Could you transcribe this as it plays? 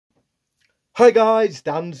Hi guys,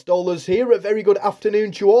 Dan Stollers here. A very good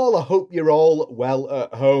afternoon to you all. I hope you're all well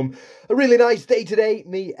at home. A really nice day today.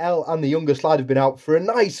 Me, Elle and the youngest lad have been out for a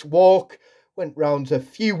nice walk. Went round a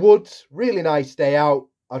few woods. Really nice day out.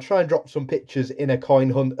 I'll try and drop some pictures in a coin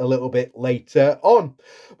hunt a little bit later on.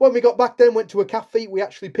 When we got back then, went to a cafe, we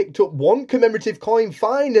actually picked up one commemorative coin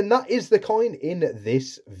find, and that is the coin in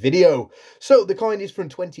this video. So the coin is from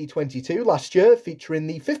 2022, last year, featuring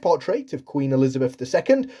the fifth portrait of Queen Elizabeth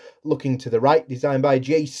II, looking to the right, designed by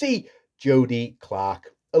JC Jody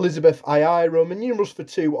Clark. Elizabeth II, Roman numerals for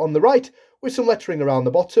 2 on the right, with some lettering around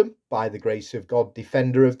the bottom, by the grace of God,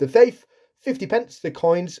 defender of the faith. 50p, the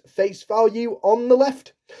coin's face value on the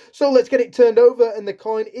left. So let's get it turned over, and the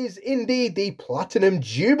coin is indeed the Platinum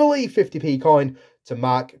Jubilee 50p coin to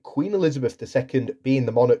mark Queen Elizabeth II being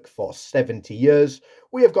the monarch for 70 years.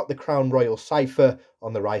 We have got the Crown Royal cipher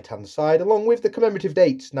on the right hand side, along with the commemorative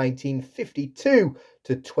dates 1952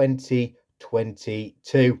 to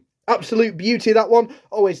 2022. Absolute beauty, that one.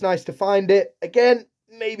 Always nice to find it. Again,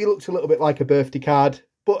 maybe looks a little bit like a birthday card,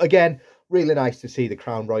 but again, really nice to see the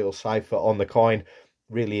Crown Royal cipher on the coin.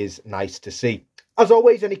 Really is nice to see. As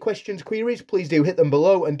always, any questions, queries, please do hit them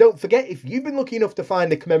below. And don't forget, if you've been lucky enough to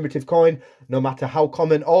find a commemorative coin, no matter how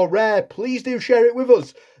common or rare, please do share it with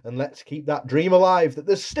us. And let's keep that dream alive that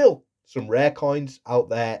there's still some rare coins out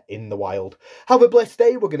there in the wild. Have a blessed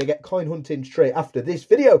day. We're going to get coin hunting straight after this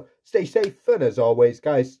video. Stay safe, and as always,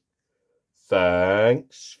 guys,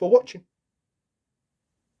 thanks for watching.